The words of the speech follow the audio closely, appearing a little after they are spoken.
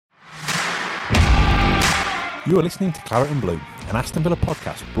You are listening to Claret and Blue, an Aston Villa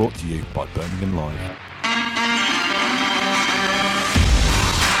podcast brought to you by Birmingham Live.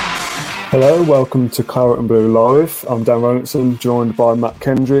 Hello, welcome to Claret and Blue Live. I'm Dan Rolinson, joined by Matt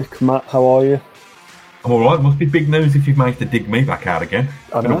Kendrick. Matt, how are you? I'm all right. Must be big news if you've managed to dig me back out again.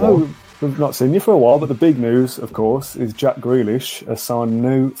 I know, we've not seen you for a while, but the big news, of course, is Jack Grealish has signed a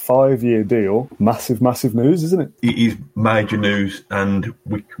new 5-year deal. Massive news, isn't it? It is major news, and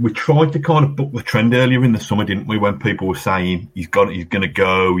we tried to kind of book the trend earlier in the summer, didn't we, when people were saying he's going to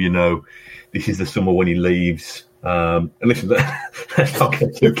go, you know, this is the summer when he leaves. And listen, let's not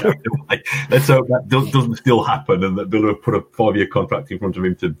get too carried away. Let's hope that doesn't still happen and that Villa have put a 5-year contract in front of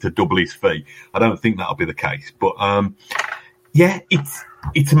him to double his fee. I don't think that'll be the case. But,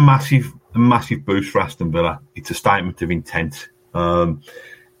 it's a massive boost for Aston Villa. It's a statement of intent.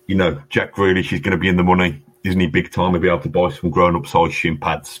 Jack Grealish is going to be in the money. Isn't he big time? He'll be able to buy some grown-up size shin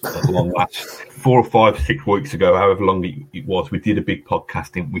pads at long last. 4 or 5, 6 weeks ago, however long it was, we did a big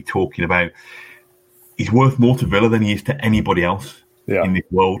podcast, didn't we, talking about he's worth more to Villa than he is to anybody else in this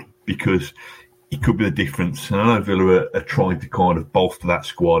world, because he could be the difference. And I know Villa are trying to kind of bolster that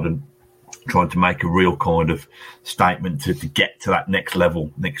squad and trying to make a real kind of statement to get to that next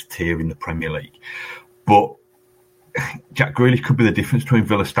level, next tier in the Premier League. But Jack Grealish could be the difference between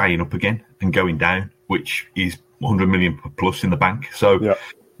Villa staying up again and going down, which is 100 million plus in the bank. So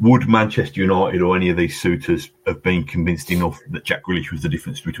would Manchester United or any of these suitors have been convinced enough that Jack Grealish was the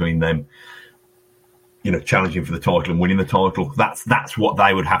difference between them, you know, challenging for the title and winning the title? That's what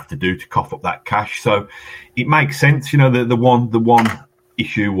they would have to do to cough up that cash. So it makes sense. You know, the one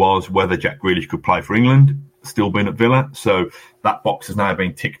issue was whether Jack Grealish could play for England, still being at Villa. So that box has now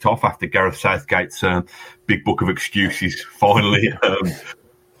been ticked off after Gareth Southgate's big book of excuses finally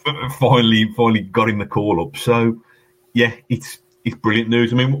got him the call up. So yeah, it's brilliant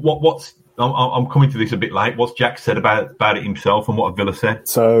news. I mean, I'm coming to this a bit late. What's Jack said about it himself, and what have Villa said?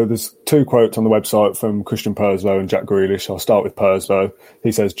 So there's 2 quotes on the website from Christian Purslow and Jack Grealish. I'll start with Purslow.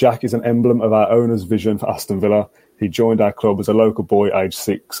 He says, "Jack is an emblem of our owner's vision for Aston Villa. He joined our club as a local boy aged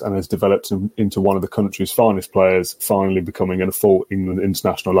 6 and has developed into one of the country's finest players, finally becoming a full England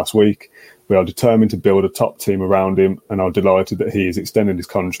international last week. We are determined to build a top team around him and are delighted that he is extending his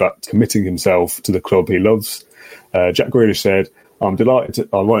contract, committing himself to the club he loves." Jack Grealish said, "I'm delighted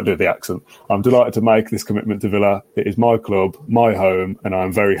I won't do the accent. I'm delighted to make this commitment to Villa. It is my club, my home, and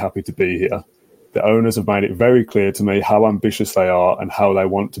I'm very happy to be here. The owners have made it very clear to me how ambitious they are and how they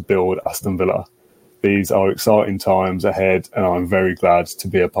want to build Aston Villa. These are exciting times ahead, and I'm very glad to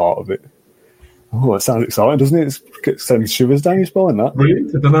be a part of it." Oh, that sounds exciting, doesn't it? It sends shivers down your spine, that.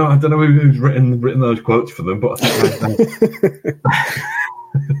 Brilliant. I don't know who's written those quotes for them, but I think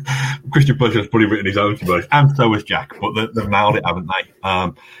Christian Purslow has probably written his own, to be honest, and so has Jack, but they've nailed it, haven't they?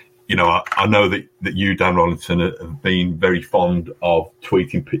 I know that you, Dan Rolinson, have been very fond of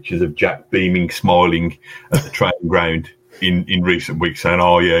tweeting pictures of Jack beaming, smiling at the training ground in recent weeks, saying,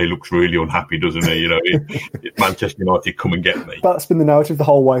 "Oh yeah, he looks really unhappy, doesn't he? You know, Manchester United, come and get me." That's been the narrative the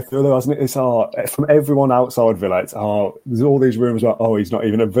whole way through, though, hasn't it? It's from everyone outside Villa. It's there's all these rumours about, he's not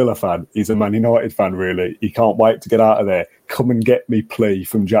even a Villa fan; he's a Man United fan. Really, he can't wait to get out of there. Come and get me, plea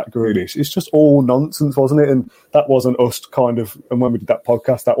from Jack Grealish. It's just all nonsense, wasn't it? And that wasn't us kind of. And when we did that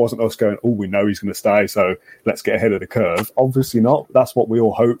podcast, that wasn't us going, "Oh, we know he's going to stay, so let's get ahead of the curve." Obviously not. That's what we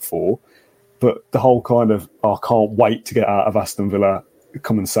all hope for. But the whole kind of, "I can't wait to get out of Aston Villa,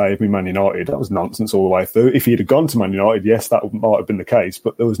 come and save me, Man United," that was nonsense all the way through. If he'd have gone to Man United, yes, that might have been the case.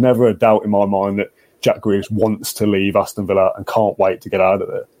 But there was never a doubt in my mind that Jack Grealish wants to leave Aston Villa and can't wait to get out of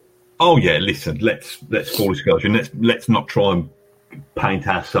there. Oh yeah, listen, let's full disclosure, let's not try and paint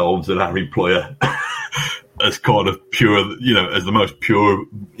ourselves and our employer as kind of pure, you know, as the most pure,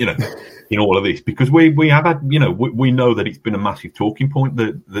 you know, in all of this, because we have had, you know, we know that it's been a massive talking point,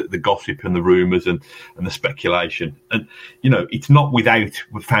 the gossip and the rumours and the speculation, and you know, it's not without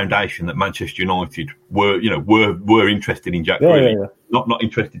foundation that Manchester United were interested in Jack Grealish, not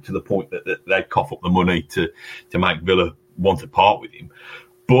interested to the point that they'd cough up the money to make Villa want to part with him,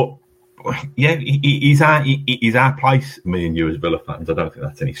 but. Yeah, it is our place, me and you as Villa fans. I don't think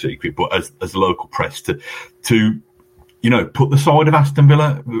that's any secret, but as local press to you know, put the side of Aston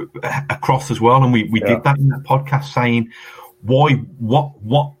Villa across as well. And we did that in that podcast, saying what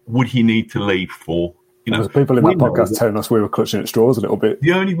would he need to leave for? You know, there's people in that podcast telling us we were clutching at straws a little bit.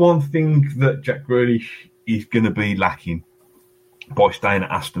 The only one thing that Jack Grealish is going to be lacking by staying at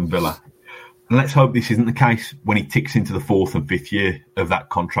Aston Villa. And let's hope this isn't the case when he ticks into the 4th and 5th year of that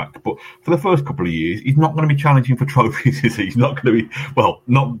contract. But for the first couple of years, he's not going to be challenging for trophies, is he? He's not going to be,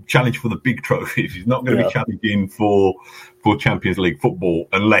 not challenged for the big trophies. He's not going to be challenging for Champions League football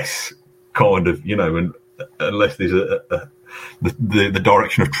unless kind of, you know, unless there's the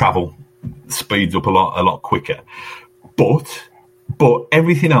direction of travel speeds up a lot quicker. But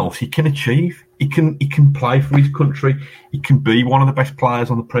everything else he can achieve. He can play for his country. He can be one of the best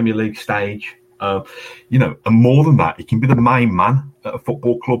players on the Premier League stage. And more than that, he can be the main man at a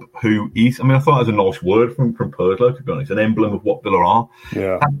football club who is. I mean, I thought that was a nice word from Purslow, to be honest, an emblem of what Villa are.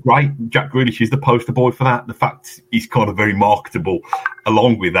 Yeah, that's great. Jack Grealish is the poster boy for that. The fact he's kind of very marketable,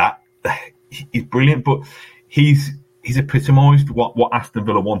 along with that, he's brilliant. But he's epitomised what Aston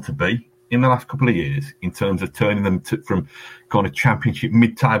Villa want to be in the last couple of years, in terms of turning them from kind of championship,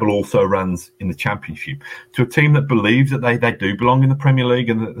 mid-table also runs in the championship, to a team that believes that they do belong in the Premier League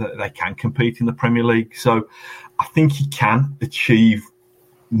and that they can compete in the Premier League. So I think he can achieve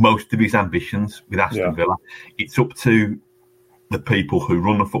most of his ambitions with Aston Villa. It's up to the people who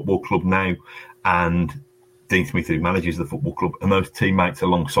run the football club now, and Dean Smith, who manages the football club, and those teammates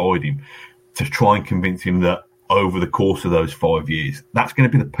alongside him, to try and convince him that over the course of those 5 years, that's going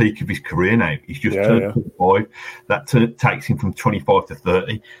to be the peak of his career now. He's just turned 25. That takes him from 25 to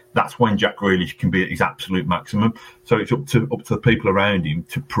 30. That's when Jack Grealish can be at his absolute maximum. So it's up to the people around him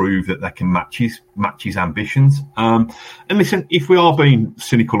to prove that they can match his ambitions. And listen, if we are being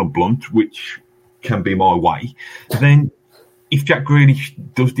cynical and blunt, which can be my way, then if Jack Grealish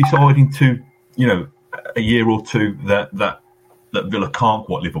does decide into a year or two that Villa can't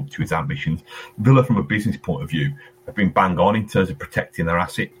quite live up to his ambitions, Villa, from a business point of view, have been bang on in terms of protecting their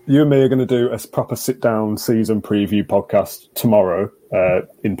asset. You and me are going to do a proper sit-down season preview podcast tomorrow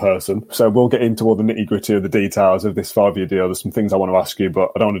in person. So we'll get into all the nitty-gritty of the details of this 5-year deal. There's some things I want to ask you,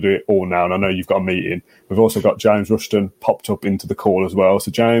 but I don't want to do it all now, and I know you've got a meeting. We've also got James Rushton popped up into the call as well.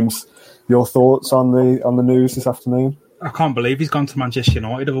 So, James, your thoughts on the news this afternoon? I can't believe he's gone to Manchester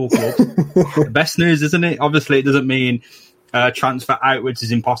United of all clubs. The best news, isn't it? Obviously, it doesn't mean transfer outwards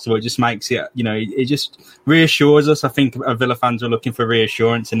is impossible. It just makes it, it just reassures us. I think Villa fans are looking for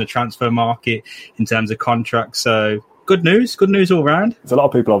reassurance in the transfer market in terms of contracts. So good news all round. There's a lot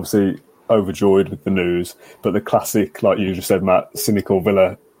of people obviously overjoyed with the news, but the classic, like you just said, Matt, cynical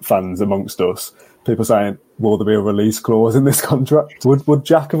Villa fans amongst us, people saying, will there be a release clause in this contract? Would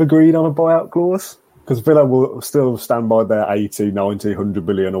Jack have agreed on a buyout clause? Because Villa will still stand by their 80, 90, 100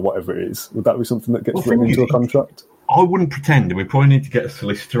 billion or whatever it is. Would that be something that gets written into a contract? I wouldn't pretend, and we probably need to get a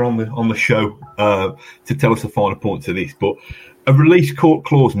solicitor on the show to tell us the finer points of this. But a release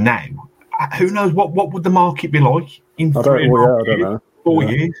clause now, who knows what would the market be like in 4 years?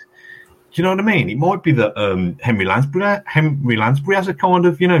 Do you know what I mean? It might be that Henry Lansbury has a kind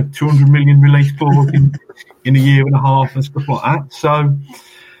of 200 million release clause in a year and a half and stuff like that. So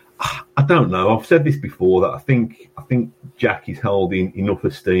I don't know. I've said this before, that I think Jack is held in enough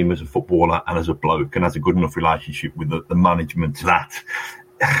esteem as a footballer and as a bloke, and has a good enough relationship with the management that,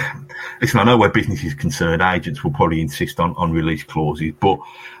 listen, I know where business is concerned, agents will probably insist on release clauses, but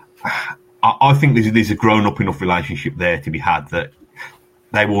I think there's a grown-up enough relationship there to be had that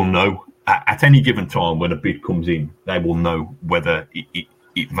they will know at any given time when a bid comes in, they will know whether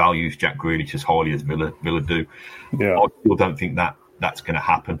it values Jack Grealish as highly as Villa do. Yeah. I still don't think that's going to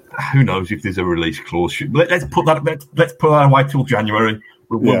happen. Who knows if there's a release clause? Let's put that away till January.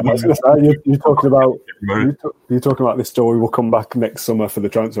 I was going to say, you're talking about this story will come back next summer for the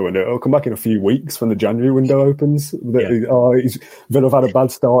transfer window. It'll come back in a few weeks when the January window opens. Villa have had a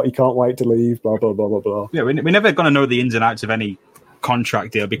bad start. He can't wait to leave. Blah blah blah blah blah. Yeah, we're never going to know the ins and outs of any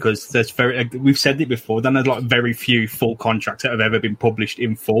contract deal, because we've said it before. Then there's like very few full contracts that have ever been published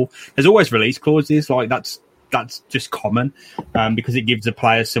in full. There's always release clauses. Like that's just common, because it gives the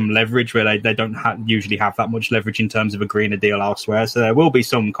players some leverage where they don't usually have that much leverage in terms of agreeing a deal elsewhere. So there will be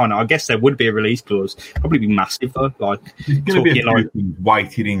some kind of, I guess there would be a release clause, probably be massive though. Like, there's going to be a few things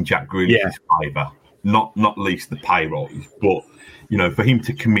weighted in Jack Grealish's favour, not least the pay rise, but for him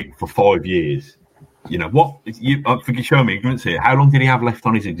to commit for 5 years. Show me ignorance here. How long did he have left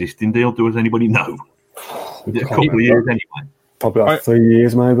on his existing deal? Does anybody know? A couple of years anyway. Probably like 3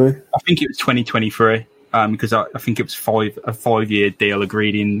 years, maybe. I think it was 2023. Because I think it was a 5-year deal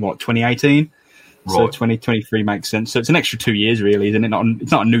agreed in 2018. Right. So 2023 makes sense. So it's an extra 2 years, really, isn't it?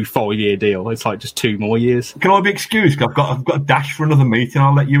 It's not a new 4-year deal. It's like just 2 more years. Can I be excused? I've got a dash for another meeting.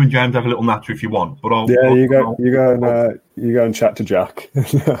 I'll let you and James have a little natter if you want. But you go and chat to Jack.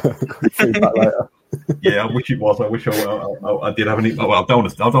 Feedback later. Yeah, I wish it was. I wish I did have any. Well, I don't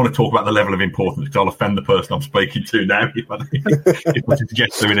want to talk about the level of importance, because I'll offend the person I'm speaking to now if I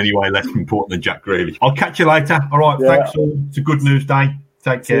suggest they're in any way less important than Jack Grealish. I'll catch you later. All right, thanks all. It's a good news day.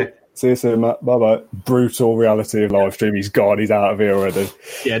 Take care. See you soon, Matt. Bye-bye. Brutal reality of live stream. He's gone. He's out of here already.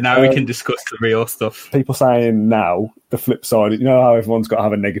 Yeah, now we can discuss the real stuff. People saying now, the flip side, you know how everyone's got to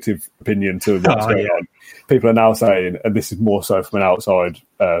have a negative opinion to what's going on? People are now saying, and this is more so from an outside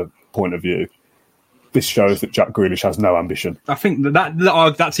point of view, this shows that Jack Grealish has no ambition. I think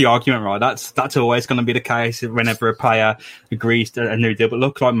that's the argument, right? That's always going to be the case whenever a player agrees to a new deal. But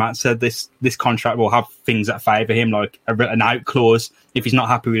look, like Matt said, this contract will have things that favour him, like an out clause. If he's not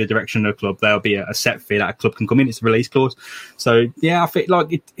happy with the direction of the club, there'll be a set fee that a club can come in. It's a release clause. So, yeah, I think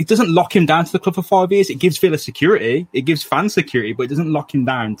like it doesn't lock him down to the club for 5 years. It gives Villa security. It gives fans security, but it doesn't lock him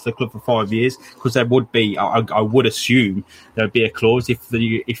down to the club for 5 years because there would be, I would assume, there would be a clause if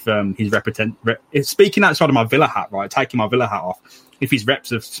his speaking outside of my Villa hat, right, taking my Villa hat off, if his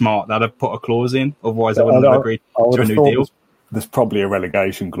reps are smart, they'd have put a clause in. Otherwise, they wouldn't have agreed to a new deal. There's probably a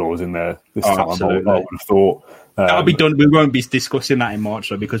relegation clause in there this time. Absolutely. I would have thought. That'll be done. We won't be discussing that in March,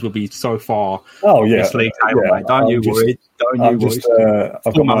 though, because we'll be so far. Oh, yeah. This league table, mate. Don't you worry.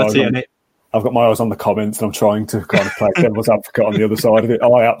 I've got my eyes on the comments and I'm trying to kind of play devil's advocate on the other side of it.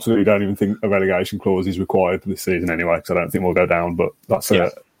 I absolutely don't even think a relegation clause is required this season anyway, because I don't think we'll go down, but that's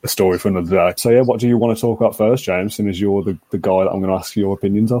a story for another day. So, yeah, what do you want to talk about first, James, since you're the guy that I'm going to ask your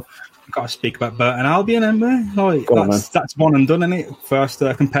opinions of? I've got to speak about Burton Albion, haven't we? That's one and done, isn't it? First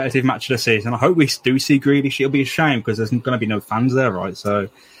competitive match of the season. I hope we do see Grealish. It'll be a shame because there's going to be no fans there, right? So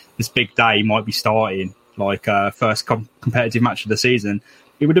this big day might be starting, like first competitive match of the season.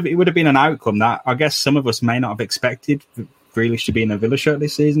 It would have been an outcome that I guess some of us may not have expected. Grealish to be in a Villa shirt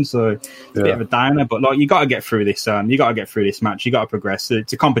this season, so it's a bit of a downer. But like, you got to get through this. You got to get through this match. You got to progress.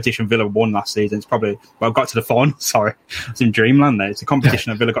 It's a competition Villa won last season. It's probably got to the final. Sorry, it's in dreamland there. It's a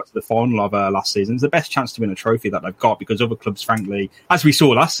competition that Villa got to the final of last season. It's the best chance to win a trophy that they've got because other clubs, frankly, as we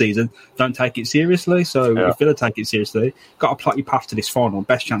saw last season, don't take it seriously. So if Villa take it seriously, got to plot your path to this final.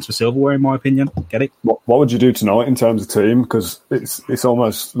 Best chance for silverware, in my opinion. Get it? What would you do tonight in terms of team? Because it's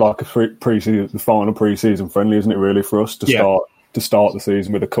almost like a pre-season, the final pre-season friendly, isn't it? Really for us to start the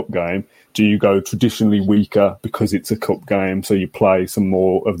season with a cup game. Do you go traditionally weaker because it's a cup game, so you play some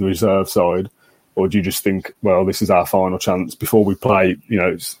more of the reserve side, or do you just think, well, this is our final chance before we play? You know,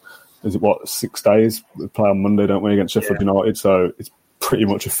 is it 6 days? We play on Monday, don't we, against Sheffield United? So it's pretty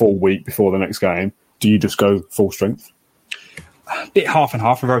much a full week before the next game. Do you just go full strength? A bit half and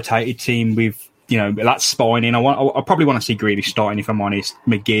half, a rotated team with, that's spine in. I probably want to see Grealish starting, if I'm honest.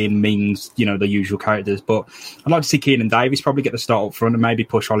 McGinn, Mings, the usual characters. But I'd like to see Keenan Davies probably get the start up front and maybe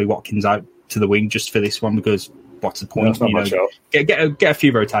push Ollie Watkins out to the wing just for this one, because what's the point? Get a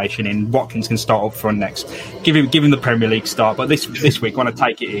few rotation in. Watkins can start up front next. Give him the Premier League start. But this week, want to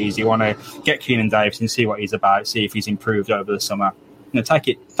take it easy. Want to get Keenan Davies and see what he's about. See if he's improved over the summer. Don't take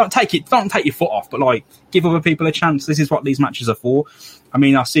your foot off, but give other people a chance. This is what these matches are for. I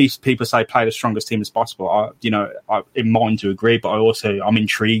mean, I see people say play the strongest team as possible. I'm in mind to agree, but I'm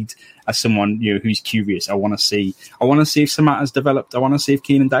intrigued as someone who's curious. I want to see if Samata has developed. I want to see if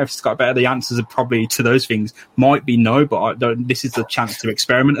Keenan Davis has got better. The answers are probably to those things might be no, but this is the chance to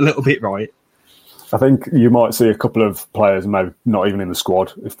experiment a little bit, right? I think you might see a couple of players maybe not even in the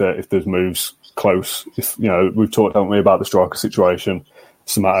squad if there's moves close. If we've talked, haven't we, about the striker situation.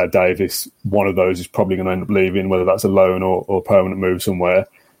 Samata, Davis, one of those is probably going to end up leaving, whether that's a loan or a permanent move somewhere.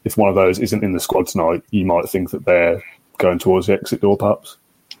 If one of those isn't in the squad tonight, you might think that they're going towards the exit door, perhaps.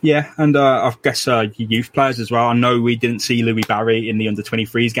 Yeah, and I guess youth players as well. I know we didn't see Louis Barry in the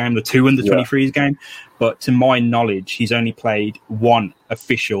under-23s game, the 2 under-23s game, but to my knowledge, he's only played one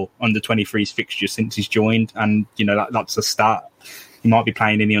official under-23s fixture since he's joined, and that's a start. He might be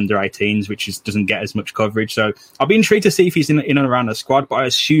playing in the under-18s, which doesn't get as much coverage. So I'll be intrigued to see if he's in and around the squad, but I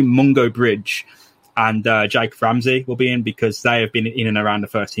assume Mungo Bridge and Jacob Ramsey will be in because they have been in and around the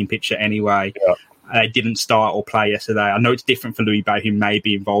first-team picture anyway. Yeah. They didn't start or play yesterday. I know it's different for Louis Bay, who may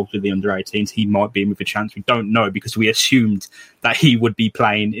be involved with the under-18s. He might be in with a chance. We don't know because we assumed that he would be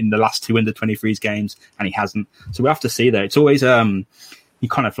playing in the last 2 under-23s games, and he hasn't. So we have to see there. It's always... you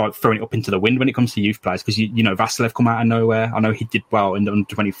kind of throwing it up into the wind when it comes to youth players because, Vasilev come out of nowhere. I know he did well in the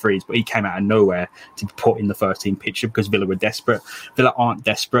under-23s, but he came out of nowhere to be put in the first-team picture because Villa were desperate. Villa aren't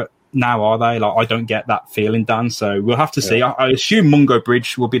desperate now, are they? I don't get that feeling, Dan. So we'll have to see. I assume Mungo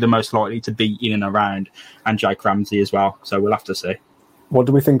Bridge will be the most likely to be in and around, and Jake Ramsey as well. So we'll have to see. What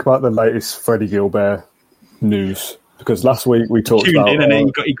do we think about the latest Freddie Gilbert news? Because last week we talked about...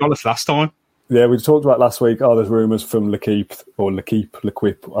 He got us last time. Yeah, we talked about last week. There's rumours from L'Equipe.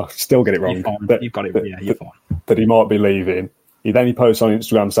 I still get it wrong. You've got it. Yeah, you're fine. That he might be leaving. He posts on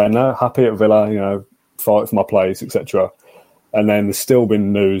Instagram saying, "No, happy at Villa. Fight for my place, etc." And then there's still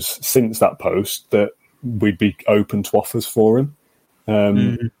been news since that post that we'd be open to offers for him.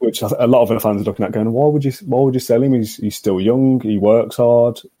 which a lot of the fans are looking at going, why would you sell him? He's still young. He works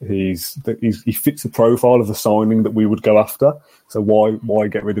hard. He fits the profile of the signing that we would go after. So why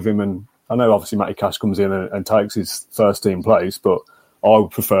get rid of him? And I know obviously Matty Cash comes in and takes his first team place, but I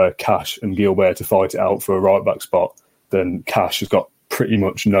would prefer Cash and Gilbert to fight it out for a right back spot than Cash has got pretty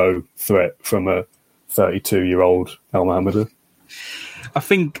much no threat from a 32-year-old El Mohammadi. I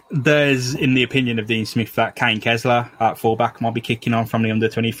think there's, in the opinion of Dean Smith, that Kane Kessler at fullback might be kicking on from the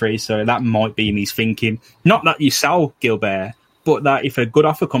under-23, so that might be in his thinking. Not that you sell Gilbert, but that if a good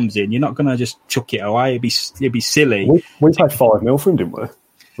offer comes in, you're not going to just chuck it away. It'd be silly. We paid $5 million for him, didn't we?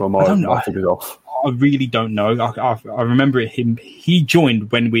 Well, my figure's off. I really don't know. I remember him. He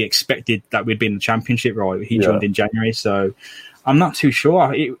joined when we expected that we'd be in the Championship, right? He joined in January, so I'm not too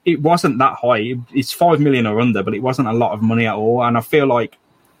sure. It wasn't that high. It's $5 million or under, but it wasn't a lot of money at all. And I feel like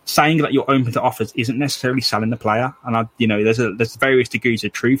saying that you're open to offers isn't necessarily selling the player. And there's various degrees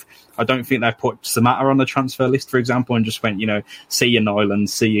of truth. I don't think they put Samatta on the transfer list, for example, and just went, see you Nyland,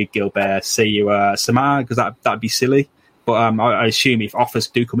 see you Gilbert, see you Samatta, because that'd be silly. But I assume if offers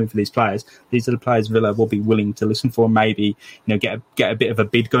do come in for these players, these are the players Villa will be willing to listen for, and maybe get a bit of a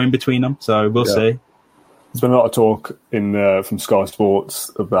bid going between them. So we'll see. There's been a lot of talk from Sky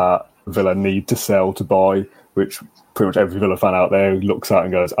Sports about Villa need to sell to buy, which pretty much every Villa fan out there looks at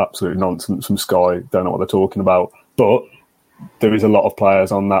and goes, absolute nonsense from Sky, don't know what they're talking about. But there is a lot of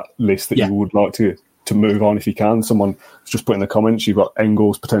players on that list that you would like to move on if you can. Someone just put in the comments, you've got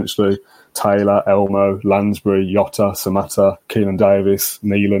Engels potentially, Taylor, Elmo, Lansbury, Jota, Samatta, Keelan Davis,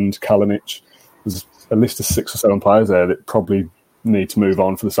 Neeland, Kalinic. There's a list of 6 or 7 players there that probably need to move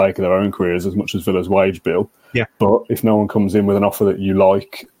on for the sake of their own careers as much as Villa's wage bill. Yeah. But if no one comes in with an offer that you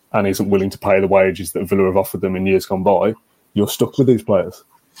like and isn't willing to pay the wages that Villa have offered them in years gone by, you're stuck with these players.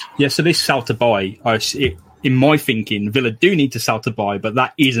 Yeah, so this sell to buy, in my thinking, Villa do need to sell to buy, but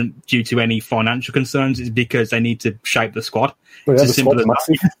that isn't due to any financial concerns. It's because they need to shape the squad. Well, it's as simple as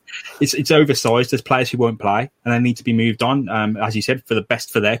that. It's oversized. There's players who won't play, and they need to be moved on. As you said, for the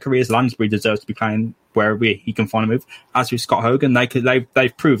best for their careers. Lansbury deserves to be playing wherever he can find a move. As with Scott Hogan,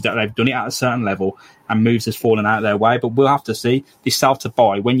 they've proved that they've done it at a certain level, and moves has fallen out of their way. But we'll have to see. This sell to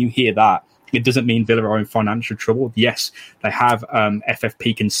buy, when you hear that, it doesn't mean Villa are in financial trouble. Yes, they have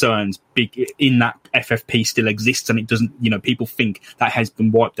FFP concerns. Big in that FFP still exists, and it doesn't. People think that has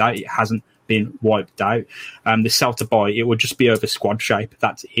been wiped out. It hasn't been wiped out. The sell to buy, it would just be over squad shape.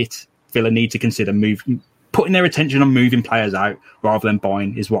 That's it. Villa need to consider putting their attention on moving players out rather than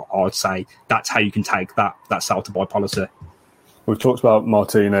buying is what I'd say. That's how you can take that sell to buy policy. We've talked about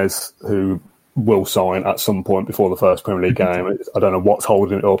Martinez, who will sign at some point before the first Premier League game. I don't know what's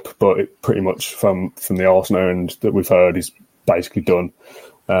holding it up, but it pretty much from the Arsenal end that we've heard is basically done.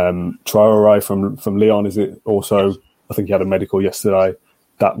 Traoré from Lyon, is it also? I think he had a medical yesterday.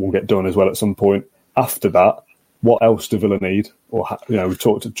 That will get done as well at some point. After that, what else do Villa need? Or we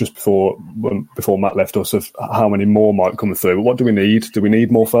talked just before Matt left us of how many more might come through. But what do we need? Do we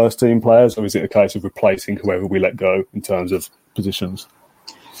need more first team players, or is it a case of replacing whoever we let go in terms of positions?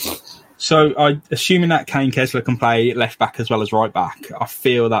 So, assuming that Kane Kessler can play left back as well as right back, I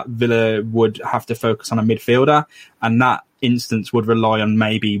feel that Villa would have to focus on a midfielder, and that instance would rely on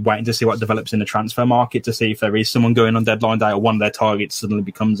maybe waiting to see what develops in the transfer market to see if there is someone going on deadline day or one of their targets suddenly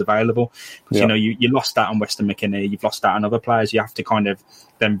becomes available. Because you lost out on Weston McKennie, you've lost out on other players. You have to kind of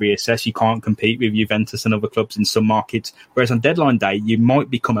then reassess. You can't compete with Juventus and other clubs in some markets. Whereas on deadline day, you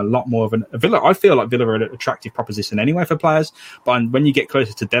might become a lot more of a Villa. I feel like Villa are an attractive proposition anyway for players. But when you get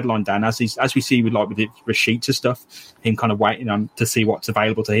closer to deadline day, and as we see with Rashica and stuff, him kind of waiting on to see what's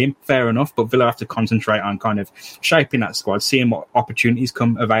available to him, fair enough. But Villa have to concentrate on kind of shaping that squad, seeing what opportunities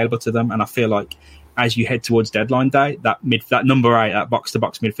come available to them. And I feel like as you head towards deadline day, that number 8, that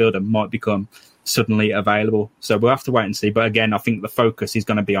box-to-box midfielder might become suddenly available. So we'll have to wait and see. But again, I think the focus is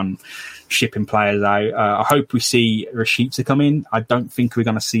going to be on shipping players out. I hope we see Rashica come in. I don't think we're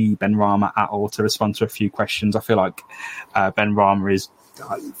going to see Ben Rama at all to respond to a few questions. I feel like Ben Rama is,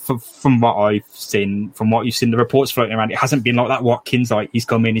 from what I've seen, from what you've seen, the reports floating around, it hasn't been like that Watkins, like he's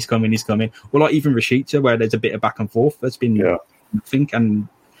coming. Or like even Rashica, where there's a bit of back and forth. There's been nothing, and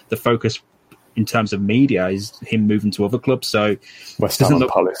the focus in terms of media is him moving to other clubs. So West Ham and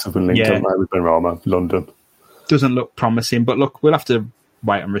Palace have been linked on there with Ben Rama, London. Doesn't look promising, but look, we'll have to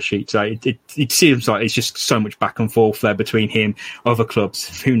wait on Rashica. It seems like it's just so much back and forth there between him, other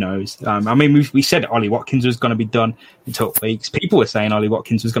clubs. Who knows? I mean, we said Ollie Watkins was going to be done. It took weeks. People were saying Ollie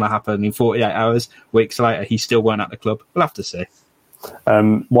Watkins was going to happen in 48 hours. Weeks later, he still weren't at the club. We'll have to see.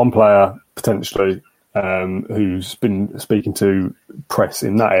 One player potentially who's been speaking to press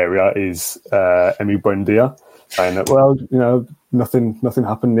in that area is Emi Buendia, saying that, nothing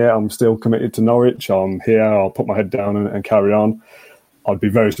happened yet. I'm still committed to Norwich. I'm here. I'll put my head down and carry on. I'd be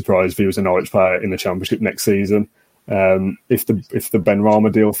very surprised if he was a Norwich player in the Championship next season. If the Ben Rama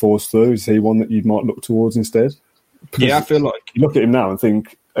deal falls through, is he one that you might look towards instead? Because yeah, I feel like you look at him now and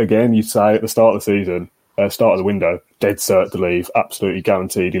think, again, you'd say at the start of the season, start of the window, dead cert to leave, absolutely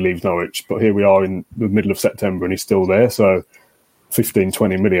guaranteed he leaves Norwich. But here we are in the middle of September and he's still there. So 15,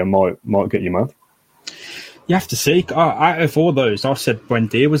 20 million might get you mad. you have to see. Out of all those, I said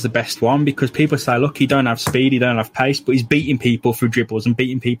Buendia was the best one because people say, look, he don't have speed, he don't have pace, but he's beating people through dribbles and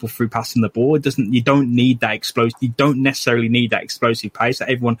beating people through passing the ball. You don't need that explosive. You don't necessarily need that explosive pace that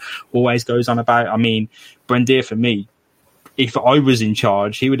everyone always goes on about. I mean, Buendia for me, if I was in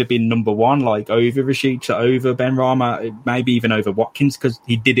charge, he would have been number one, like over Rashica, over Ben Rama, maybe even over Watkins, because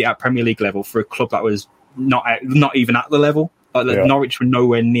he did it at Premier League level for a club that was not even at the level. Norwich were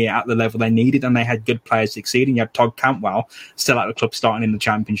nowhere near at the level they needed, and they had good players succeeding. You had Todd Cantwell still at the club starting in the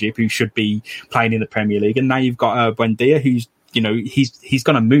Championship, who should be playing in the Premier League, and now you've got Buendia, who's he's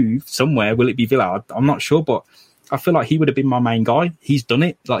going to move somewhere. Will it be Villa? I'm not sure, but I feel like he would have been my main guy. He's done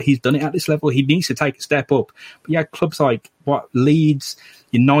it. He's done it at this level. He needs to take a step up. But yeah, clubs like Leeds,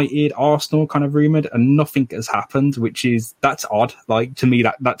 United, Arsenal kind of rumoured, and nothing has happened, that's odd. To me,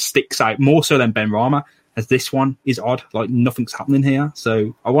 that sticks out more so than Ben Rama, as this one is odd. Nothing's happening here.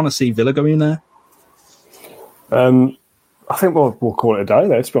 So I want to see Villa go in there. I think we'll call it a day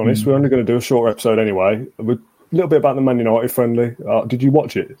there, to be honest. We're only going to do a short episode anyway. A little bit about the Man United friendly. Did you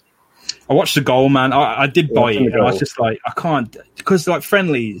watch it? I watched the goal, man. I did buy it, and I was just I can't, because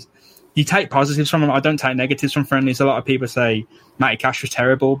friendlies, you take positives from them. I don't take negatives from friendlies. A lot of people say Matty Cash was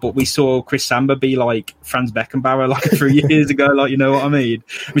terrible, but we saw Chris Samba be like Franz Beckenbauer 3 years ago. You know what I mean?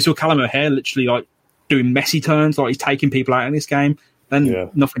 We saw Callum O'Hare literally doing Messi turns, he's taking people out in this game. Then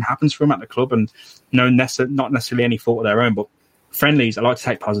nothing happens for him at the club, and not necessarily any fault of their own, but friendlies, I like to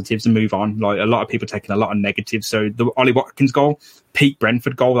take positives and move on. A lot of people taking a lot of negatives. So the Ollie Watkins goal, peak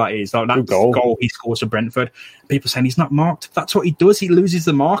Brentford goal, that is. That's the goal he scores for Brentford. People saying he's not marked. That's what he does. He loses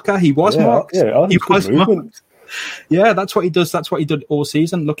the marker. He was marked. Yeah, he was marked. Yeah, that's what he does. That's what he did all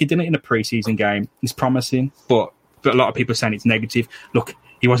season. Look, he did it in a pre-season game. He's promising, but a lot of people are saying it's negative. Look,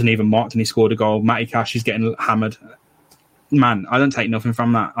 he wasn't even marked and he scored a goal. Matty Cash is getting hammered. Man, I don't take nothing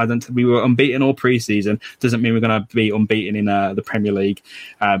from that. We were unbeaten all pre-season. Doesn't mean we're going to be unbeaten in the Premier League.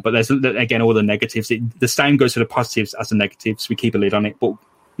 But there's, again, all the negatives. The same goes for the positives as the negatives. We keep a lid on it. But,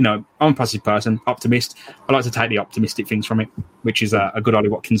 I'm a positive person, optimist. I like to take the optimistic things from it, which is a good Ollie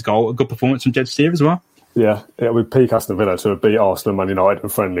Watkins goal, a good performance from Jed Steer as well. Yeah, we peak Aston Villa to beat Arsenal, Man United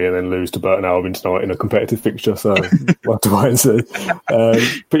and friendly, and then lose to Burton Albion tonight in a competitive fixture. So we'll have to wait and see.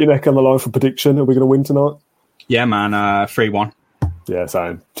 Put your neck on the line for prediction. Are we going to win tonight? Yeah, man, 3-1. Yeah,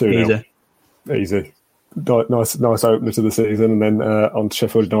 same. 2-0. Easy. Nice opener to the season, and then on to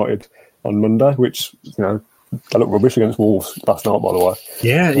Sheffield United on Monday, which, they look rubbish against Wolves last night, by the way.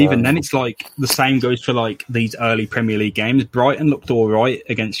 Yeah, even then, it's the same goes for these early Premier League games. Brighton looked all right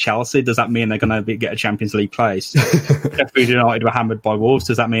against Chelsea. Does that mean they're going to get a Champions League place? Sheffield United were hammered by Wolves.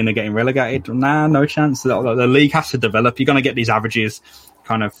 Does that mean they're getting relegated? Nah, no chance. The league has to develop. You're going to get these averages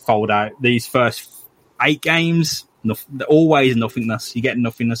kind of fold out. These first 8 games, always nothingness. You get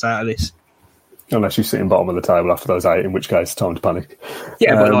nothingness out of this. Unless you're sitting bottom of the table after those 8, in which case it's time to panic.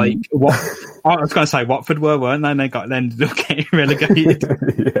 Yeah, but what I was going to say, Watford weren't they? They ended up getting relegated.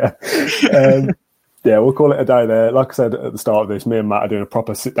 We'll call it a day there. Like I said at the start of this, me and Matt are doing a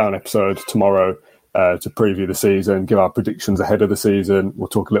proper sit-down episode tomorrow to preview the season, give our predictions ahead of the season. We'll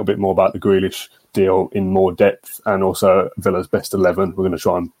talk a little bit more about the Grealish deal in more depth, and also Villa's best 11 we're going to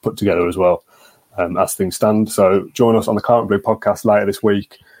try and put together as well as things stand. So join us on the Current Blue podcast later this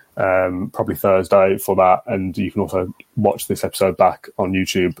week. Probably Thursday for that, and you can also watch this episode back on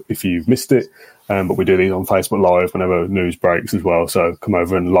YouTube if you've missed it, but we do these on Facebook Live whenever news breaks as well, so come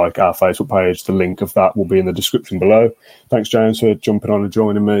over and like our Facebook page. The link of that will be in the description below. Thanks, James, for jumping on and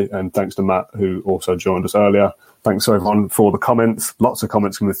joining me, and thanks to Matt, who also joined us earlier. Thanks everyone for the comments. Lots of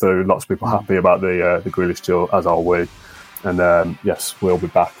comments coming through, lots of people happy about the Grealish deal, as are we, and yes, we'll be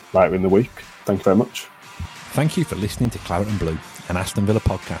back later in the week. Thank you very much. Thank you for listening to Claret and Blue, an Aston Villa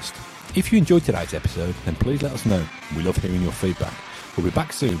podcast. If you enjoyed today's episode, then please let us know. We love hearing your feedback. We'll be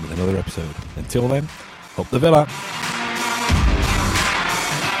back soon with another episode. Until then, up the Villa!